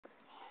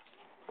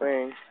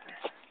Wing.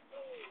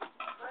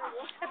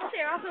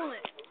 I'll film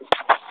it.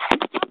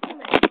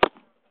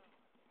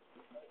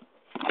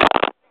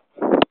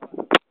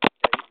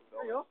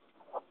 There you go.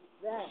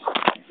 There.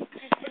 Just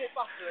put it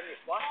faster than it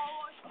was.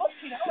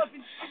 Fucking hell, I've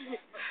been shooting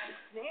it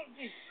for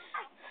ages.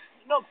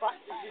 Not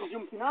faster than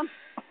jumping on.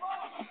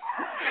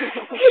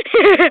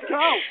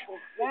 Go.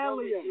 There,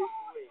 Liam.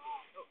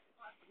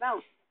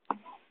 Now.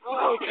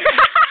 Oh.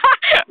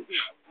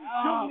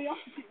 Jump the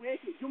opposite way,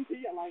 jump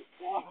here like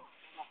that.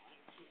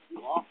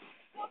 What?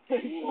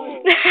 Stand here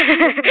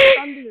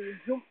and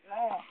jump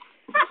there.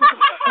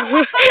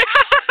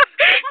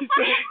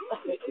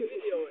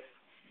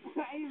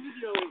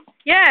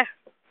 Yeah.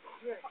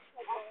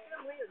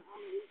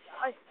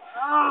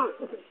 Oh.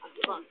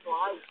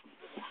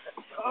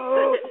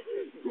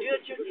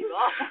 You're jumping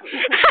off.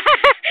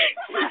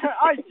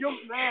 I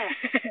jumped there.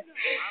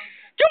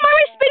 Jump, I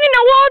was spinning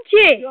towards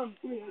you. Jump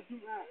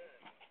there.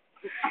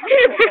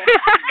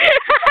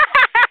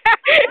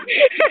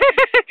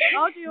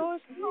 How do you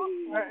always jump?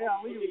 Yeah,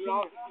 leave it.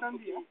 Stand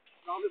here.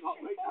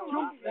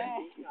 Jump there.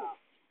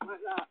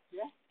 Like that,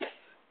 yeah?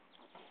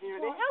 You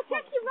ready? I'll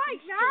take you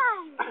right now.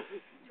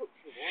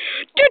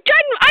 Dude,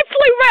 I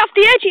flew right off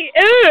the edge.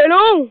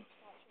 No.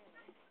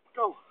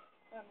 Go.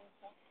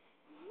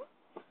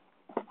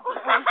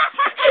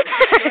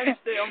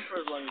 Stay on for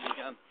as long as you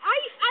can. I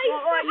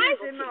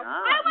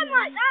went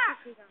like that.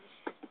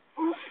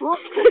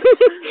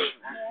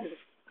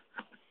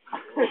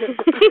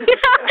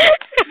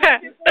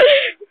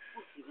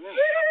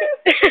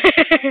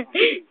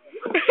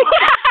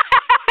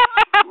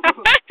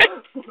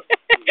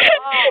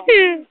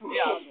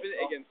 Yeah, I'll spin it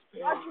again.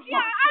 Yeah, I like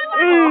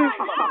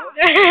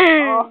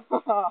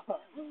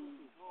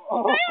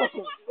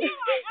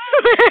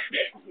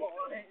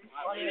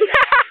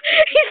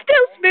He's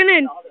still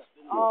spinning.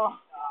 Oh.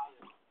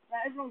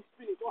 Everyone's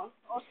spinning. Go on.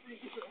 I'll spin it.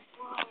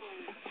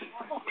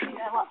 Fucking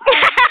hell.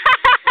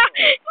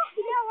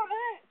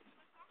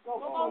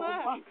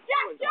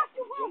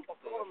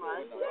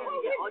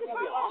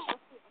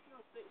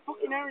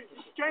 Fucking Aaron,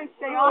 just try and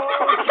stay on.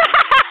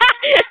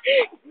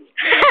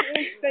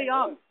 Stay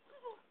on.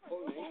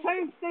 Try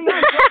and stay on.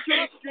 Don't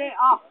jump straight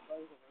off.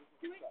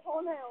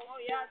 Oh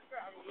yeah, it's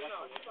great.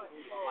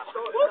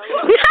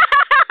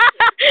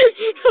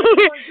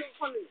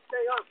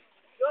 Stay on.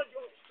 Don't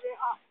jump straight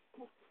off.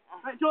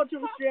 Don't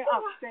jump straight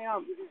off. Stay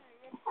on.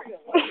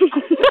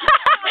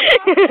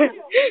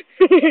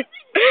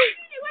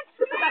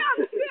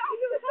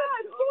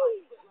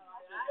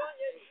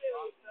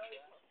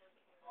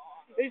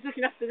 Who's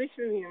looking after this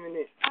for me in a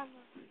minute?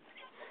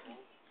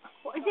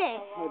 What is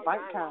it? My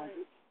bank card.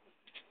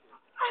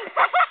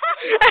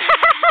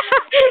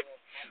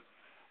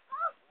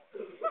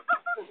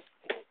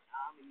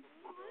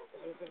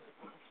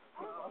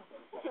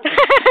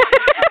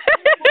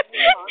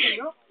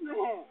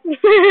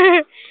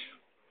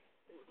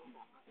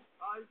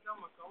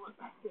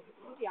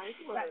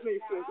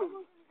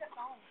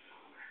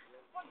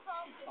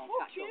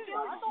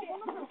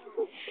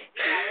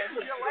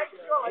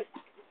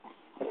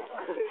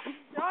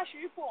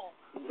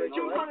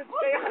 Jump on and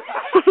stay on.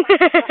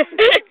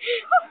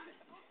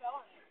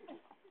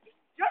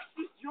 Just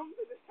jump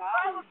to the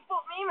side.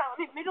 Fuck me, man. I'm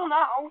in the middle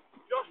now.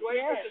 Just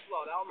wait for it to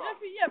slow down, man.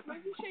 Yeah, but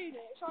if you shade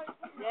it, it's like...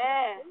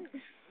 Yeah.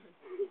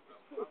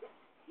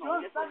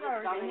 Just stand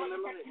there again.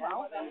 Let it come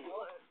out.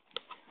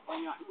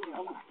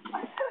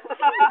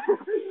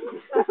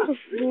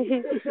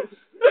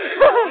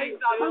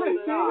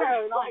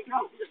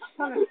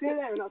 Trying to stay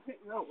there and I'll take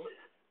them out.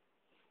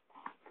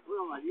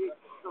 I'll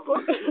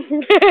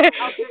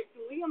take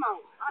Liam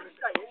out. I'll just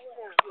stay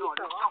here. No,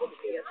 just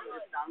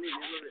stand in the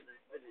middle of it.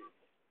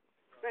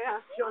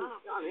 Yeah, John.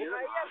 Yeah,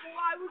 but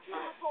why would you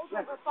hold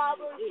up a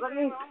father and stay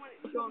around when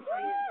it's John?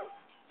 Yeah,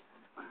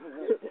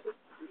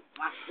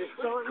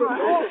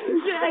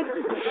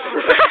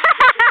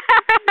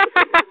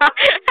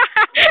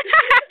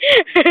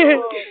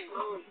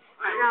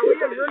 we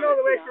can run all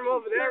the way from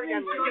over there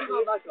again.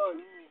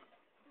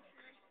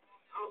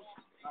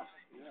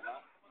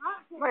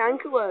 My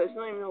ankle hurts, I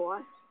don't even know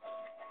why.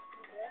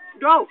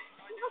 Go!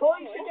 Oh,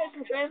 you should get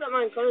some trains at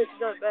mine, Connor, to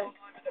don't bet.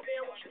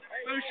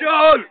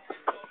 Sean!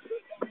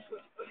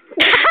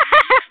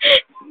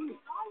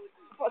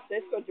 What's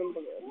this? Go jump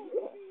on it.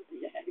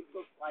 Yeah, go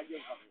fly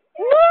jump on it.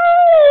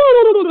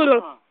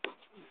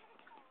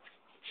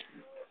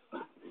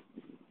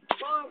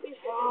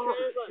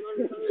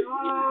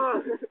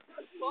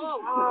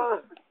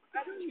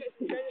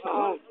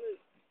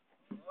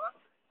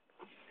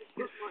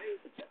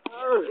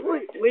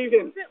 Leave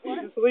him.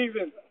 Just leave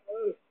him.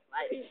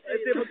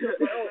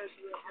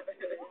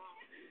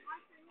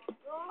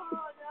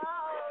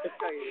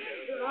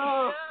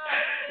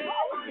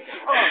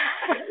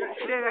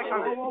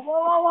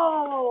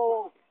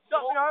 Whoa.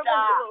 Stop me over,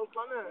 little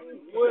Connor.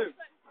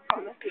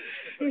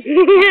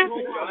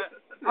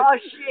 Oh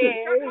shit.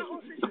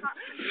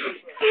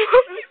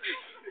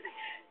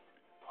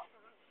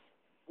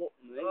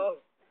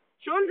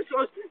 Sean just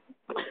goes.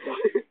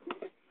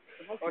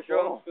 Oh,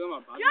 Sean.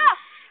 Yeah.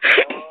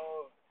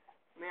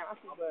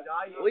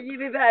 Will you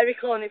be better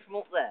recording it from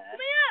up there?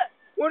 Come here!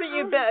 Wouldn't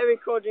you better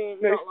recording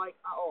it not like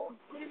at all?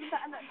 Would it be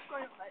better next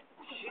going up there?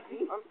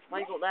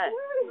 Like up there?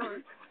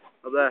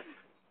 Up there.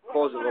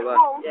 Pause it up there.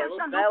 Yeah,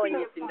 look there when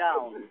you're looking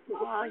down.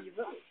 Ah, you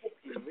little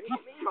fucking rich.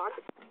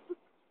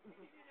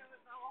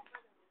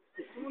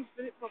 Someone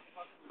spin it properly.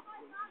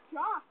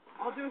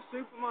 I'll do a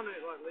Superman on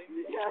it, like, Lee.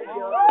 Yeah,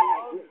 what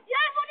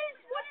is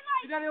like?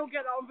 Did anyone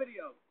get that on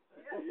video?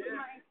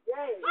 Yeah.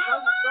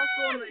 That's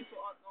the one that you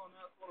put on. Oh, no,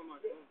 that's one of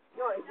mine.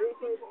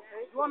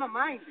 It's one of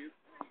mine, dude.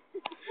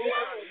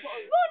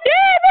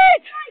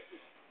 David!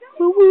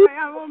 Hey,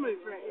 I'm on me,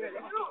 Frank.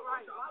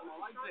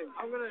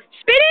 I'm gonna...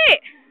 Spin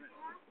it!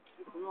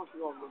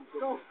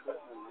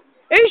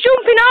 Who's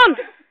jumping on?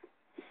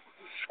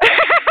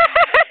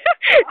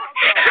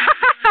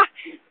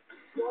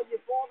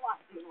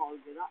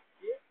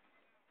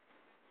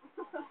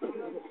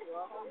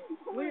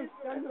 William,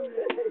 stand on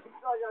there.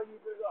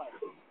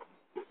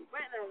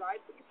 Wait there,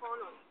 right? Put your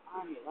phone on.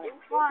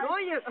 No,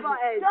 you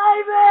fathead.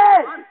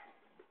 David!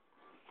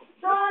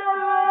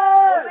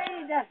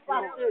 David! That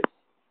bastard!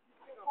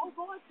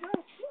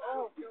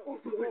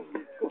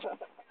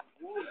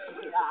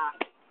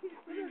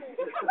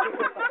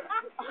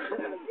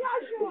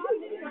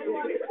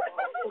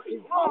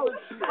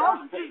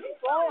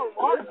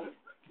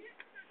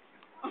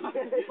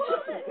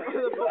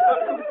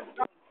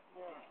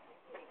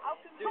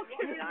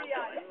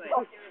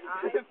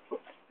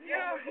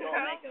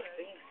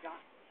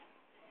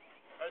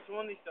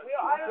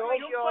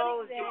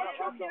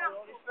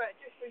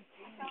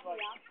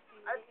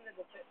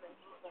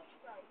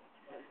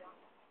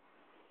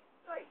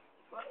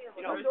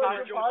 You know, trying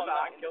to jump on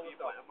that and kill the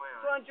side of my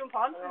eye. Jump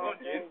on.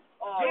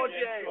 George, I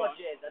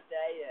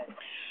dare you.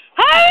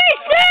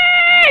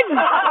 Harrison!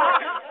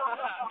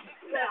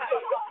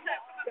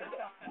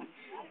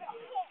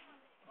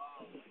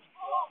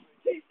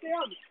 Stay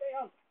on.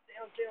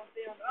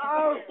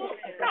 Oh!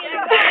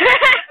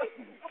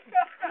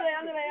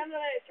 Under.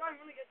 Try and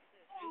really get this.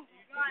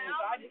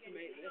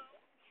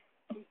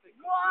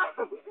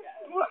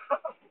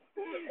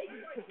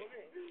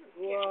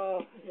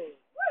 Whoa.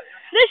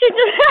 Listen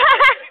to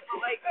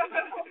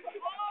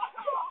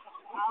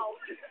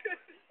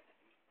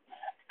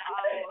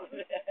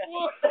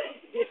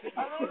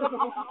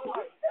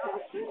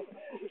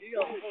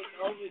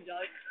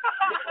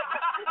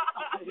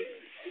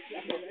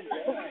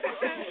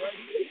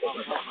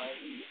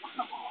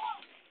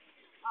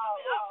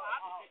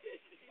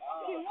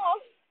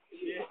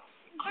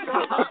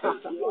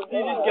You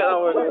just get that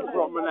with a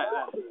proper net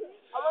there.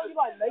 I'm only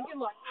like Megan,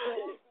 like.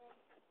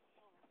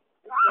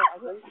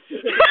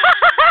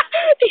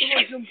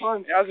 Jump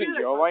on. It hasn't,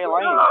 Joe. Why are you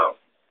lying?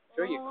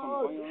 Joe, you cunt.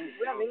 Why are you lying?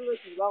 We have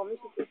English as well.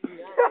 Mr. Christian.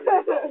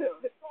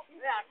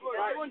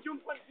 Everyone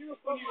jump on. Do a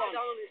funny one.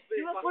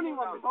 Do a funny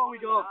one before we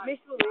go.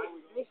 Mr.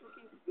 Lee.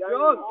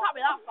 Joe. Can't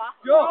be that fast.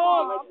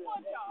 Joe.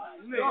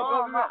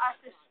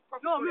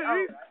 No, me.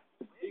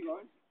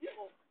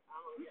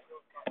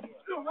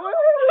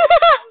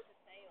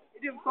 You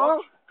didn't fall.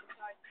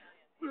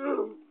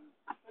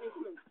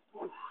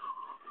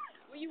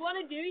 What you want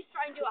to do is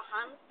try and do a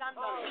handstand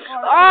on it.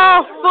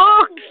 Oh,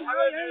 fuck! I'm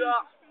gonna do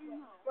that.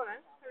 Go on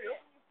then. Hurry up.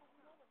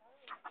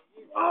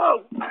 Oh!